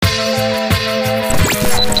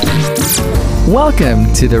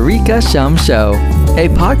Welcome to the Rika Sham Show, a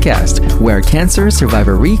podcast where cancer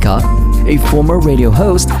survivor Rika, a former radio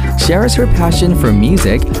host, shares her passion for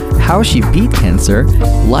music, how she beat cancer,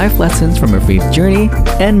 life lessons from her faith journey,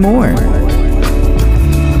 and more.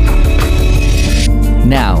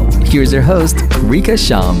 Now, here's your host, Rika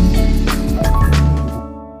Sham.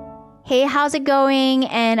 Hey, how's it going?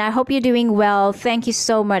 And I hope you're doing well. Thank you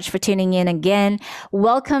so much for tuning in again.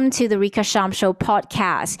 Welcome to the Rika Sham Show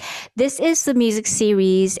podcast. This is the music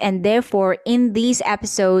series, and therefore, in these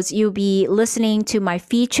episodes, you'll be listening to my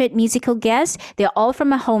featured musical guests. They're all from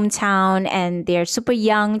my hometown, and they're super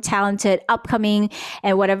young, talented, upcoming,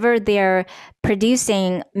 and whatever they're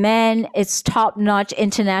producing, man, it's top-notch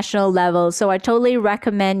international level. So I totally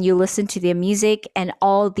recommend you listen to their music and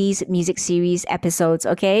all these music series episodes,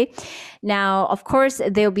 okay? Now, of course,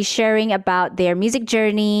 they'll be sharing about their music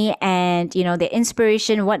journey and, their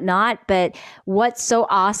inspiration, whatnot. But what's so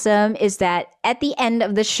awesome is that at the end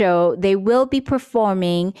of the show, they will be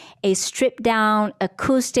performing a stripped-down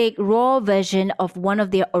acoustic raw version of one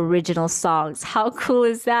of their original songs. How cool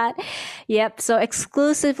is that? Yep, so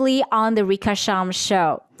exclusively on the Rika Sham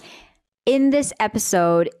Show. In this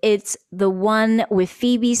episode, it's the one with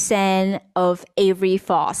Phoebe Tsen of Avery.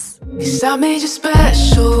 'Cause I made you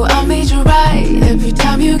special, I made you right. Every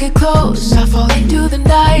time you get close, I fall into the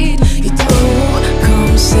night. You don't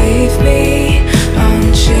come save me,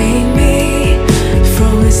 unchain me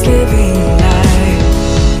from this living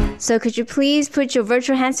life. So could you please put your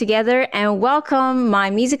virtual hands together and welcome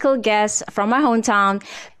my musical guest from my hometown,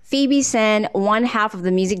 Phoebe Tsen, one half of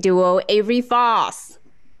the music duo Avery.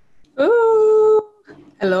 Ooh,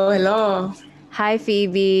 hello. Hi,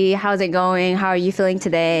 Phoebe. How's it going? How are you feeling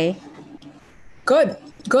today? Good.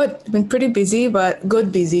 Been pretty busy, but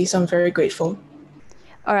good busy, so I'm very grateful.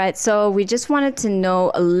 All right, so we just wanted to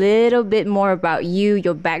know a little bit more about you,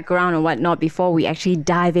 your background and whatnot before we actually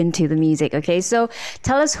dive into the music, okay? So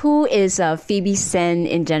tell us, who is Phoebe Tsen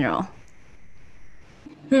in general?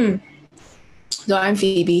 So I'm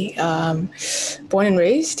Phoebe, born and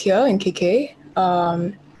raised here in KK.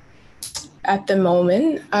 At the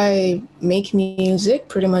moment, I make music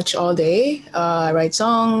pretty much all day. I write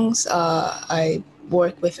songs, I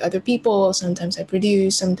work with other people. Sometimes I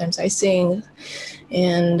produce, sometimes I sing.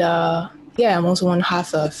 And I'm also one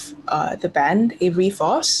half of the band, Avery.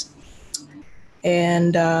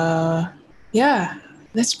 And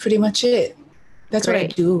that's pretty much it. That's Great. what I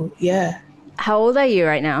do, yeah. How old are you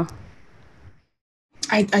right now?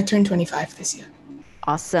 I turned 25 this year.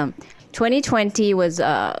 Awesome. 2020 was,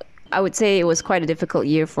 I would say it was quite a difficult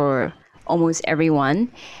year for almost everyone.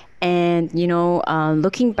 And,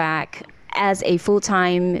 looking back as a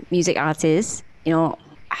full-time music artist,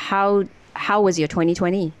 how was your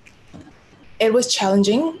 2020? It was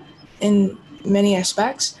challenging in many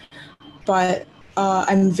aspects, but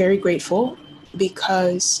I'm very grateful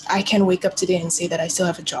because I can wake up today and say that I still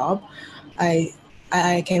have a job.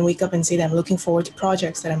 I can wake up and say that I'm looking forward to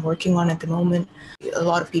projects that I'm working on at the moment. A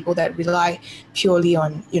lot of people that rely purely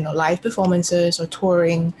on, live performances or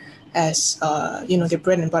touring as, their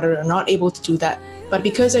bread and butter are not able to do that. But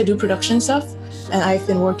because I do production stuff and I've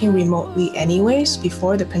been working remotely anyways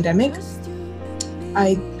before the pandemic,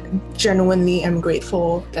 I genuinely am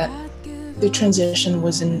grateful that the transition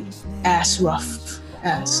wasn't as rough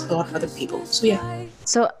as a lot of other people. So yeah.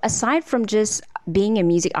 So aside from just being a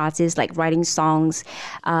music artist, like writing songs,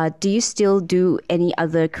 do you still do any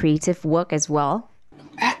other creative work as well?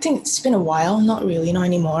 Acting, it's been a while, not really, not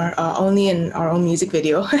anymore. Only in our own music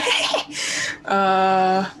video.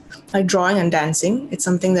 Like drawing and dancing, it's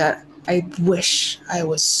something that I wish I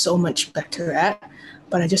was so much better at,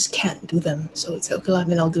 but I just can't do them. So it's okay,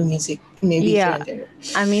 then I'll do music maybe here and there.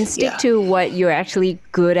 I mean, stick to what you're actually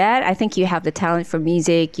good at. I think you have the talent for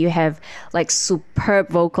music. You have like superb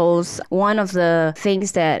vocals. One of the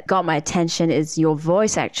things that got my attention is your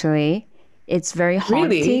voice, actually. It's very haunting.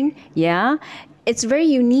 Really? Yeah. It's very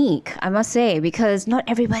unique, I must say, because not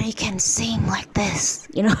everybody can sing like this,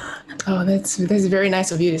 Oh, that's very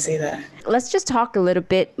nice of you to say that. Let's just talk a little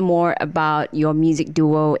bit more about your music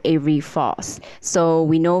duo, Avery. So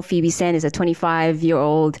we know Phoebe Tsen is a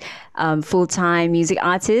 25-year-old full-time music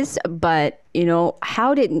artist, but,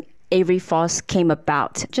 how did Avery came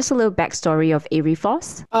about? Just a little backstory of Avery.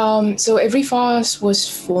 So Avery was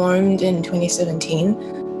formed in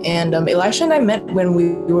 2017. And Elisha and I met when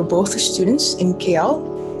we were both students in KL.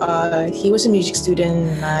 He was a music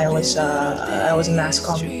student, and I was a mass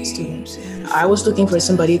comm student. I was looking for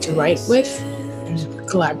somebody to write with and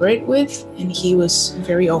collaborate with, and he was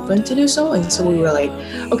very open to do so. And so we were like,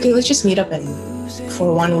 okay, let's just meet up and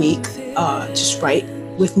for 1 week, just write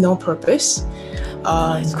with no purpose.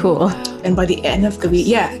 Cool. And by the end of the week,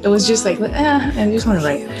 yeah, it was just like, I just want to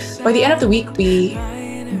write. By the end of the week, we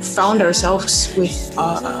found ourselves with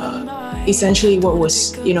essentially what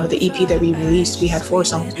was, the EP that we released. We had 4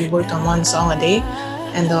 songs. We worked on 1 song a day,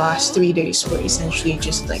 and the last 3 days were essentially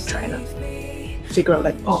just like trying to figure out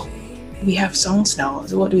like, oh, we have songs now.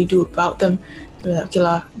 So what do we do about them? We're like, okay,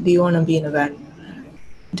 lah, do you want to be in a band?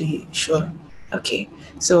 Do you? Sure. Okay.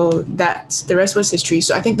 So the rest was history.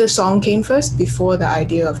 So I think the song came first before the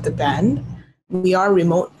idea of the band. We are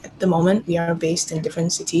remote at the moment. We are based in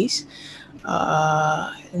different cities.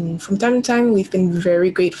 And from time to time, we've been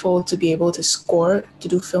very grateful to be able to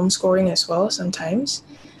do film scoring as well sometimes,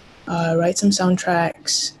 write some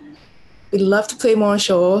soundtracks. We'd love to play more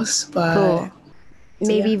shows, but... Cool.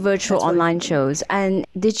 Maybe virtual online shows. And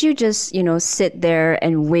did you just, sit there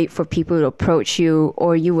and wait for people to approach you,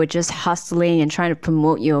 or you were just hustling and trying to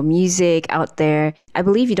promote your music out there? I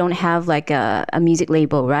believe you don't have like a music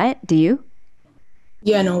label, right? Do you?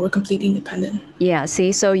 Yeah, no, we're completely independent. Yeah,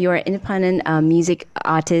 see, so you're an independent music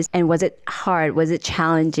artist. And was it hard? Was it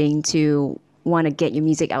challenging to want to get your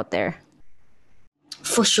music out there?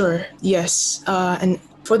 For sure, yes. And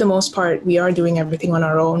for the most part, we are doing everything on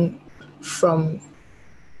our own, from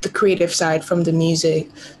the creative side, from the music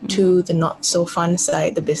to the not so fun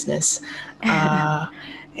side, the business.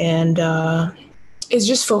 And it's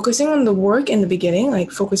just focusing on the work in the beginning, like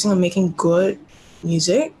focusing on making good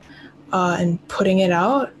music and putting it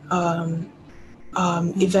out.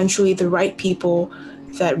 Eventually the right people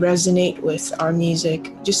that resonate with our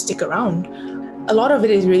music just stick around. A lot of it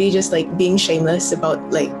is really just like being shameless about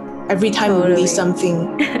like every time we release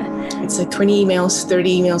something. It's like 20 emails,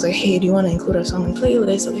 30 emails, like, hey, do you want to include our song in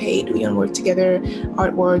playlist? Like, hey, do we want to work together?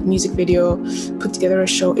 Artwork, music video, put together a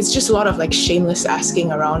show. It's just a lot of like shameless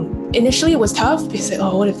asking around. Initially it was tough because like,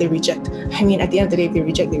 oh, what if they reject? I mean, at the end of the day, if they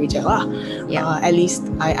reject, they reject. At least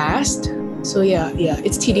I asked. So yeah,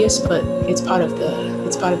 it's tedious, but it's part of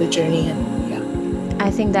the journey. And I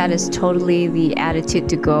think that is totally the attitude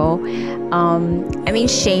to go. I mean,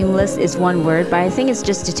 shameless is one word, but I think it's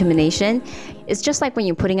just determination. It's just like when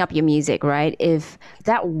you're putting up your music, right? If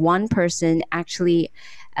that one person actually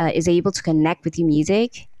is able to connect with your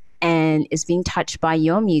music and is being touched by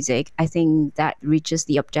your music, I think that reaches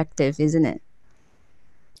the objective, isn't it?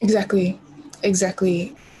 Exactly.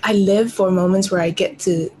 I live for moments where I get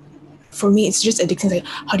to... For me, it's just addicting. Like,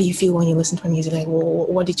 how do you feel when you listen to my music? Like,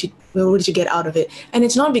 what did you get out of it? And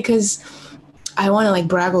it's not because I want to like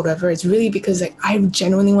brag or whatever. It's really because like I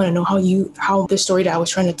genuinely want to know how the story that I was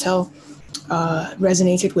trying to tell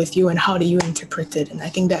resonated with you, and how do you interpret it. And I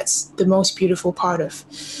think that's the most beautiful part of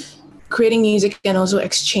creating music, and also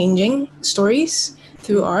exchanging stories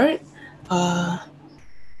through art.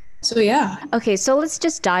 So yeah. Okay, so let's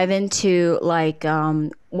just dive into like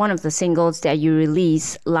one of the singles that you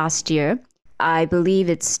released last year. I believe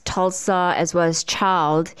it's Tulsa as well as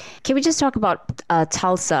Child. Can we just talk about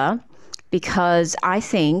Tulsa? Because I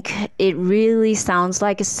think it really sounds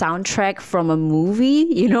like a soundtrack from a movie.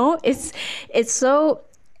 It's so...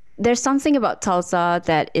 There's something about Tulsa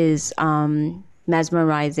that is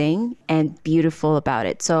mesmerizing and beautiful about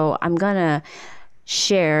it. So I'm gonna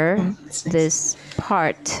share this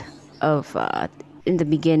part of in the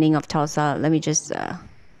beginning of Tulsa. Let me just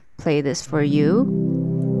play this for you.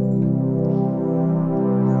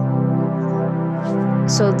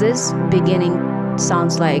 So this beginning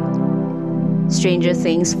sounds like Stranger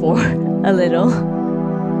Things for a little.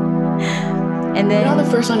 And then you're not the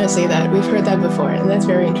first one to say that. We've heard that before, and that's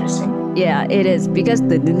very interesting. Yeah, it is, because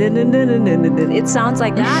it sounds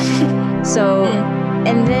like that. So,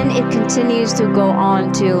 and then it continues to go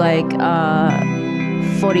on to like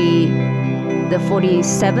the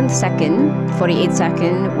 47th second, 48th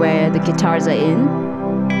second, where the guitars are in.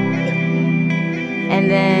 And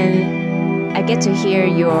then I get to hear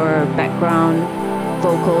your background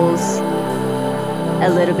vocals a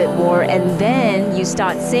little bit more, and then you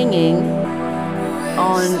start singing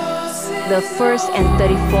on the first minute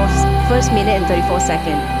and 34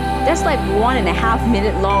 second. That's like 1.5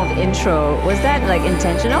 minute long intro. Was that like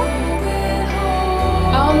intentional?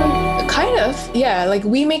 Kind of, yeah. Like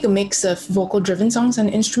we make a mix of vocal-driven songs and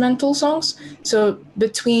instrumental songs. So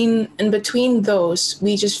between those,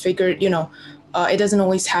 we just figured, it doesn't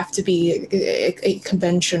always have to be a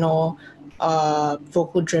conventional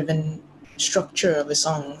vocal-driven structure of a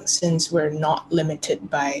song, since we're not limited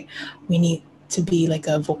by we need to be like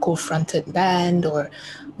a vocal fronted band, or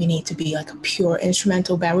we need to be like a pure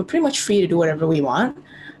instrumental band. We're pretty much free to do whatever we want.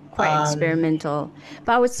 Quite experimental.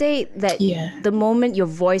 But I would say that the moment your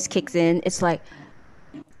voice kicks in, it's like,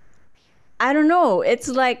 I don't know, it's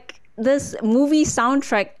like this movie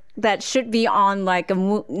soundtrack that should be on like a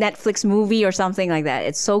Netflix movie or something like that.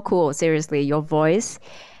 It's so cool. Seriously, your voice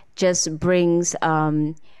just brings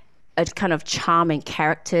a kind of charm and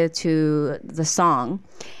character to the song.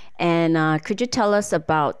 And could you tell us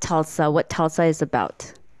about Tulsa, what Tulsa is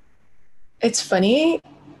about? It's funny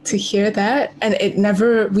to hear that, and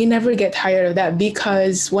we never get tired of that,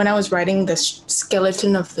 because when I was writing the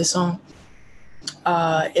skeleton of the song,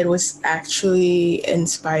 it was actually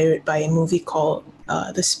inspired by a movie called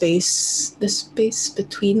the space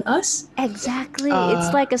between us. Exactly.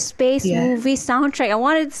 It's like a space Yeah. movie soundtrack. I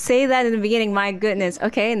wanted to say that in the beginning. My goodness.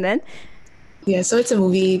 Okay, and then? Yeah, so it's a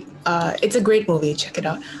movie. It's a great movie. Check it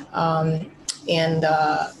out. And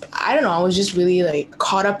I don't know. I was just really like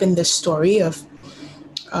caught up in the story of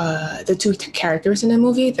the two characters in the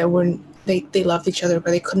movie that weren't. They loved each other,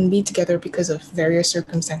 but they couldn't be together because of various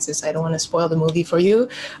circumstances. I don't want to spoil the movie for you,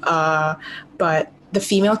 but the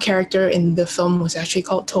female character in the film was actually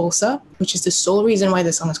called Tulsa, which is the sole reason why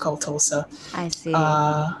the song is called Tulsa. I see.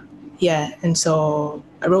 Yeah, and so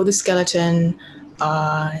I wrote the skeleton,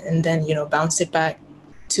 and then bounced it back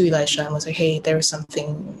to Elisha and was like, "Hey, there was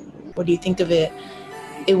something. What do you think of it?"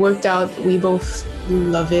 It worked out. We both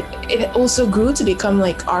love it. It also grew to become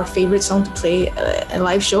like our favorite song to play at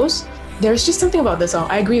live shows. There's just something about the song.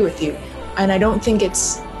 I agree with you, and I don't think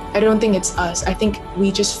it's us. I think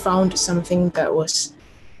we just found something that was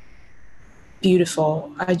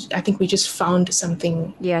beautiful. I think we just found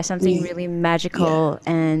something. Yeah, something really magical.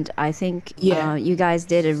 Yeah. And I think Yeah. you guys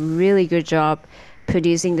did a really good job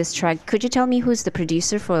producing this track. Could you tell me who's the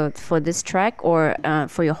producer for this track, or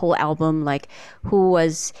for your whole album? Like, who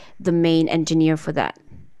was the main engineer for that?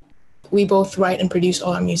 We both write and produce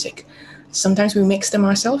all our music. Sometimes we mix them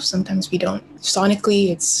ourselves, sometimes we don't.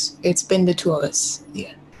 Sonically, it's been the two of us.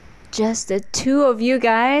 Yeah. Just the two of you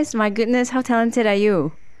guys? My goodness, how talented are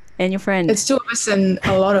you and your friend? It's two of us and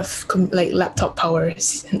a lot of like laptop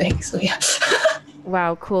powers and things. So yeah.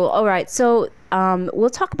 Wow, cool. All right, so we'll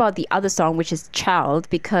talk about the other song, which is Child,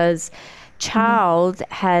 because Child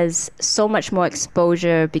has so much more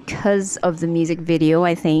exposure because of the music video,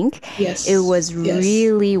 I think. Yes. It was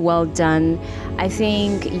really well done. I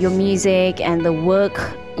think your music and the work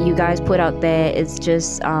you guys put out there is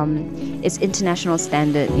just, it's international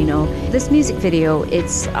standard, This music video,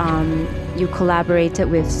 it's, you collaborated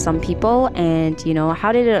with some people, and,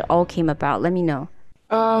 how did it all came about? Let me know.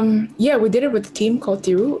 Yeah, we did it with a team called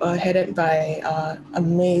Tiru, headed by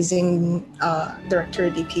amazing director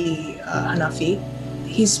DP Hanafi.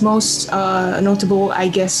 He's most notable, I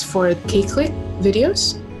guess, for K-Click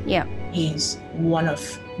videos. Yeah. He's one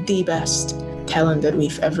of the best talent that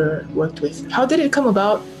we've ever worked with. How did it come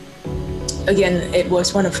about? Again, it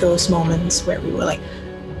was one of those moments where we were like,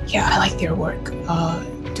 yeah, I like their work.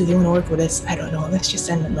 Do they want to work with us? I don't know. Let's just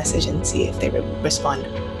send a message and see if they respond.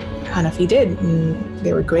 Hanafi did.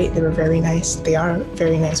 They were great. They were very nice. They are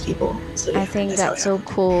very nice people. So, yeah, I think that's so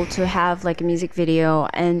cool to have like a music video.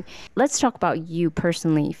 And let's talk about you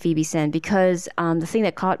personally, Phoebe Tsen, because the thing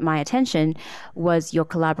that caught my attention was your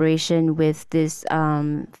collaboration with this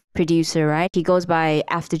producer, right? He goes by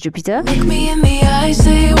After Jupiter. Look me in the eye,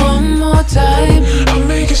 say one more time. I'll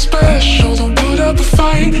make it special, don't put up a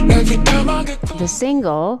fight. Every time I get The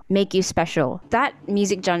single, Make You Special, that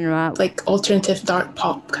music genre. like alternative dark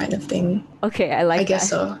pop kind of thing. Okay, I like that. I guess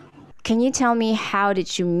so. Can you tell me, how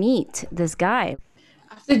did you meet this guy?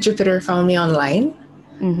 After Jupiter found me online,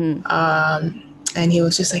 and he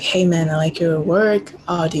was just like, "Hey man, I like your work.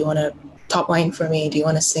 Do you want to top line for me? Do you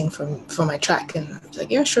want to sing for my track?" And I was like,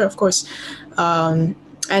 "Yeah, sure, of course."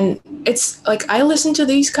 And it's like, I listen to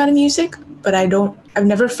these kind of music, but I've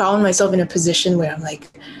never found myself in a position where I'm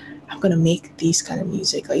like, I'm gonna make these kind of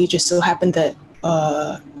music. Like, it just so happened that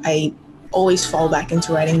I always fall back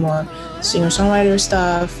into writing more singer-songwriter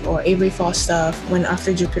stuff or Avery Fall stuff. When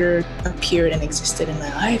After Jupiter appeared and existed in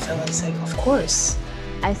my life, I was like, of course.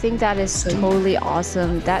 I think that is totally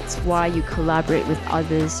awesome. That's why you collaborate with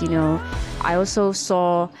others, I also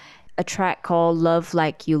saw a track called Love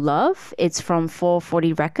Like You Love. It's from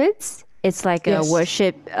 440 Records. It's like a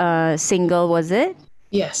worship single, was it?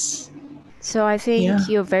 Yes. So I think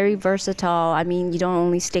you're very versatile. I mean, you don't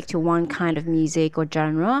only stick to one kind of music or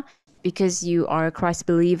genre, because you are a Christ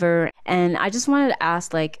believer. And I just wanted to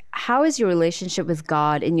ask, like, how is your relationship with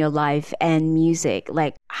God in your life and music?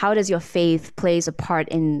 Like, how does your faith plays a part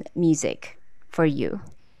in music for you?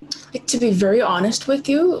 To be very honest with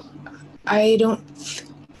you, I don't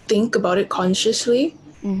think about it consciously.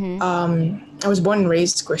 I was born and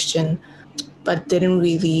raised Christian, but didn't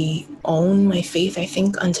really own my faith, I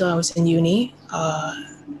think, until I was in uni.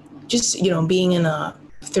 Just, being in a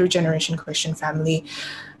third generation Christian family,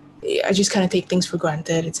 I just kind of take things for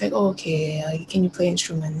granted. It's like, oh, okay, can you play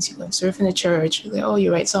instruments? You can surf in the church. Like, oh,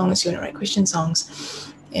 you write songs. You want to write Christian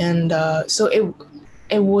songs, and so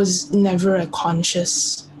it was never a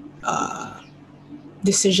conscious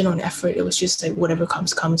decision on effort. It was just like whatever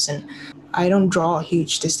comes, and I don't draw a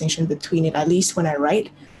huge distinction between it. At least when I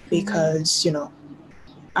write, because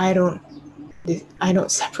I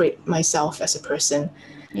don't separate myself as a person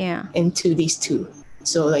into these two.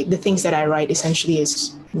 So like the things that I write essentially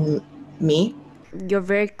is me. You're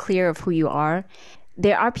very clear of who you are.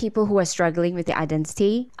 There are people who are struggling with the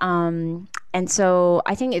identity. And so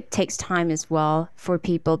I think it takes time as well for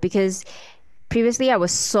people, because previously I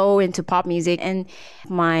was so into pop music, and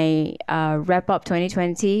my Wrap Up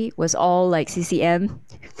 2020 was all like CCM,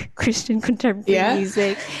 Christian contemporary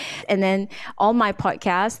music. And then all my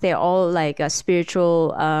podcasts, they're all like a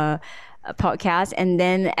spiritual podcast. And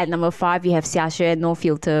then at number 5, you have Xia Xue, No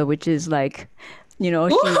Filter, which is like,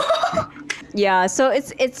 yeah. So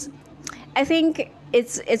it's I think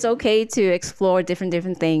it's okay to explore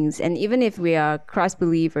different things. And even if we are Christ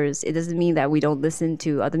believers, it doesn't mean that we don't listen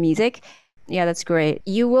to other music. Yeah, that's great.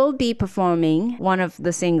 You will be performing one of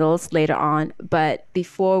the singles later on, but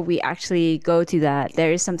before we actually go to that,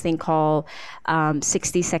 there is something called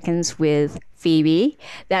 60 Seconds with Phoebe.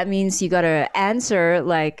 That means you got to answer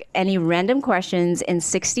like any random questions in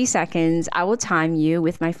 60 seconds. I will time you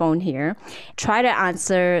with my phone here. Try to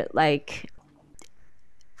answer like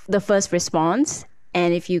the first response.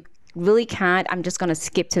 And if you really can't, I'm just going to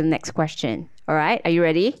skip to the next question. All right. Are you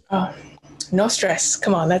ready? No stress.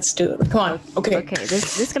 Come on, let's do it. Come on. Okay. Okay,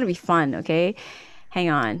 this is going to be fun, okay? Hang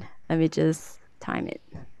on. Let me just time it.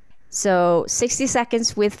 So 60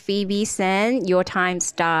 seconds with Phoebe Tsen. Your time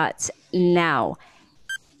starts now.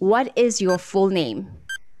 What is your full name?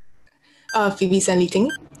 Phoebe Tsen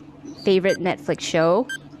Li. Favorite Netflix show?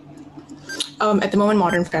 At the moment,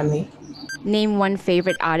 Modern Family. Name one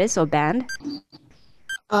favorite artist or band?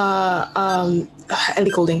 Ellie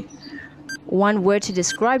Goulding. One word to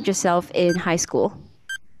describe yourself in high school.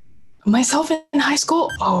 Myself in high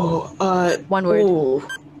school? One word. Oh.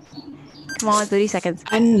 Come on, 30 seconds.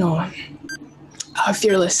 I don't know.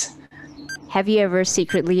 Fearless. Have you ever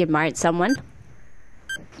secretly admired someone?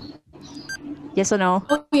 Yes or no?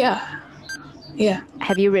 Oh, yeah. Yeah.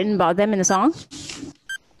 Have you written about them in a song?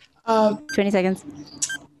 20 seconds.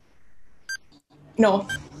 No.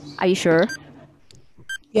 Are you sure?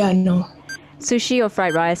 Yeah, no. Sushi or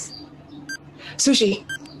fried rice? Sushi.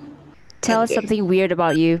 Tell us something weird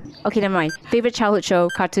about you. Okay, never mind. Favorite childhood show,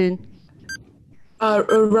 cartoon?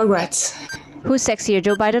 Rugrats. Who's sexier,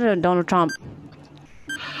 Joe Biden or Donald Trump?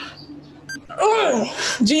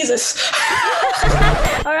 Jesus.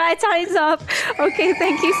 All right, time's up. Okay,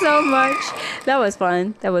 thank you so much. That was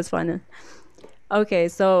fun. Okay,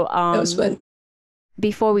 so That was fun.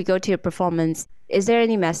 before we go to your performance, is there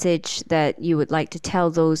any message that you would like to tell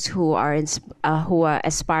those who are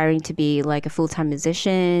aspiring to be like a full-time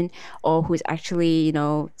musician, or who's actually,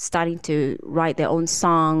 starting to write their own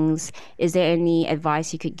songs? Is there any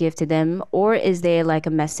advice you could give to them, or is there like a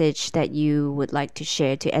message that you would like to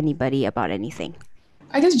share to anybody about anything?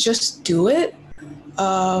 I guess just do it,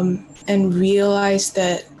 and realize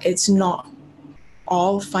that it's not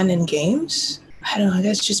all fun and games. I don't know, I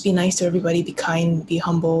guess just be nice to everybody, be kind, be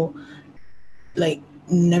humble. Like,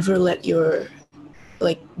 never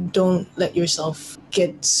don't let yourself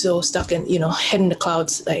get so stuck in, head in the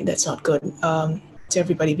clouds. Like, that's not good. To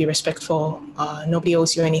everybody, be respectful. Nobody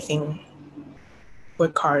owes you anything.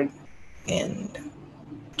 Work hard and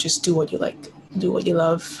just do what you like. Do what you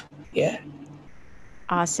love. Yeah.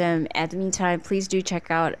 Awesome. At the meantime, please do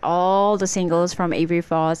check out all the singles from Avery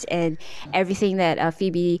and everything that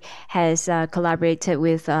Phoebe has collaborated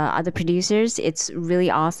with other producers. It's really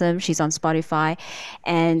awesome. She's on Spotify,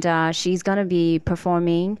 and she's going to be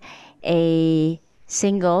performing a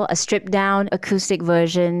stripped down acoustic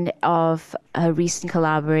version of a recent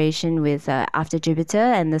collaboration with After Jupiter,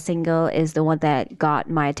 and the single is the one that got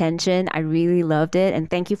my attention. I really loved it, and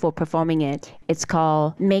thank you for performing it. It's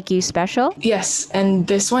called Make You Special. Yes, and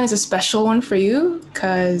this one is a special one for you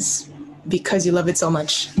because you love it so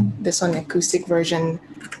much. This one, acoustic version,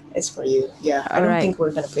 is for you. Yeah, I don't think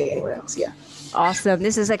we're gonna play it anywhere else. Yeah. Awesome.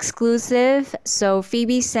 This is exclusive. So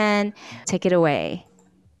Phoebe Tsen, take it away.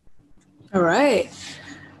 All right.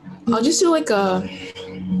 I'll just do like a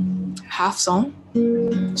half song.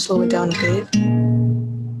 Slow it down a bit.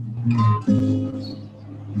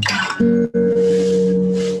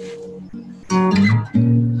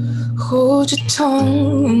 Hold your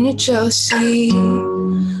tongue and your jealousy.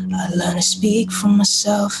 I learn to speak for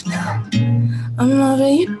myself now. I'm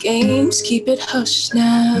loving your games, keep it hush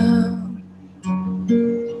now.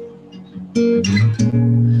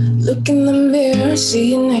 in the mirror,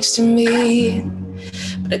 see you next to me.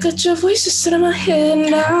 But I got your voice instead of my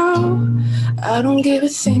head now. I don't give a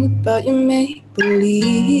thing about your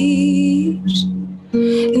make-believes.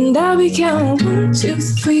 And I'll be counting 1, 2,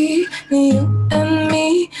 3, you and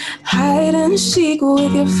me, hide and seek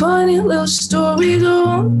with your funny little stories.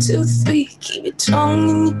 1, 2, 3, keep your tongue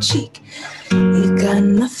in your cheek. You got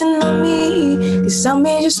nothing on me, 'cause I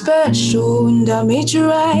made you special and I made you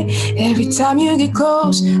right. Every time you get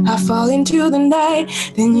close, I fall into the night.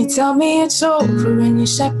 Then you tell me it's over and you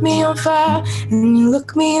set me on fire. And you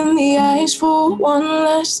look me in the eyes for one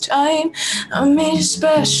last time. I made you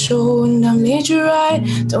special and I made you right.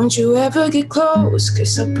 Don't you ever get close,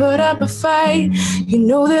 'cause I put up a fight. You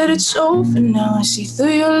know that it's over now, I see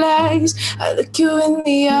through your lies. I look you in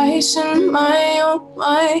the eyes and my, oh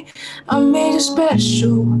my, I made you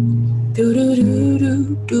special. Do do do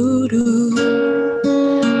do do do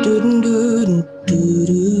do do do do.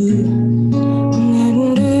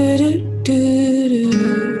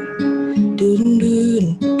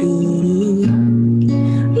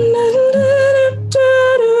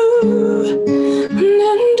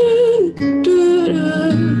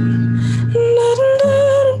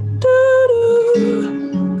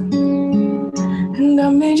 And I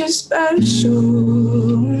made you special.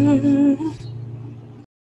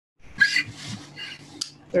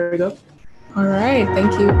 There we go. All right,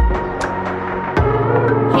 thank you.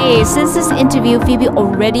 Hey, since this interview, Phoebe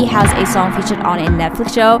already has a song featured on a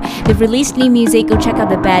Netflix show. They've released new music. Go check out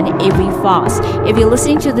the band Avery. If you're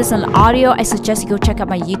listening to this on audio, I suggest you go check out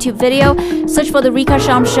my YouTube video. Search for The Rika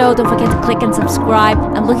Sham Show. Don't forget to click and subscribe.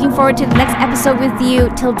 I'm looking forward to the next episode with you.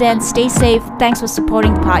 Till then, stay safe. Thanks for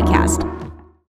supporting the podcast.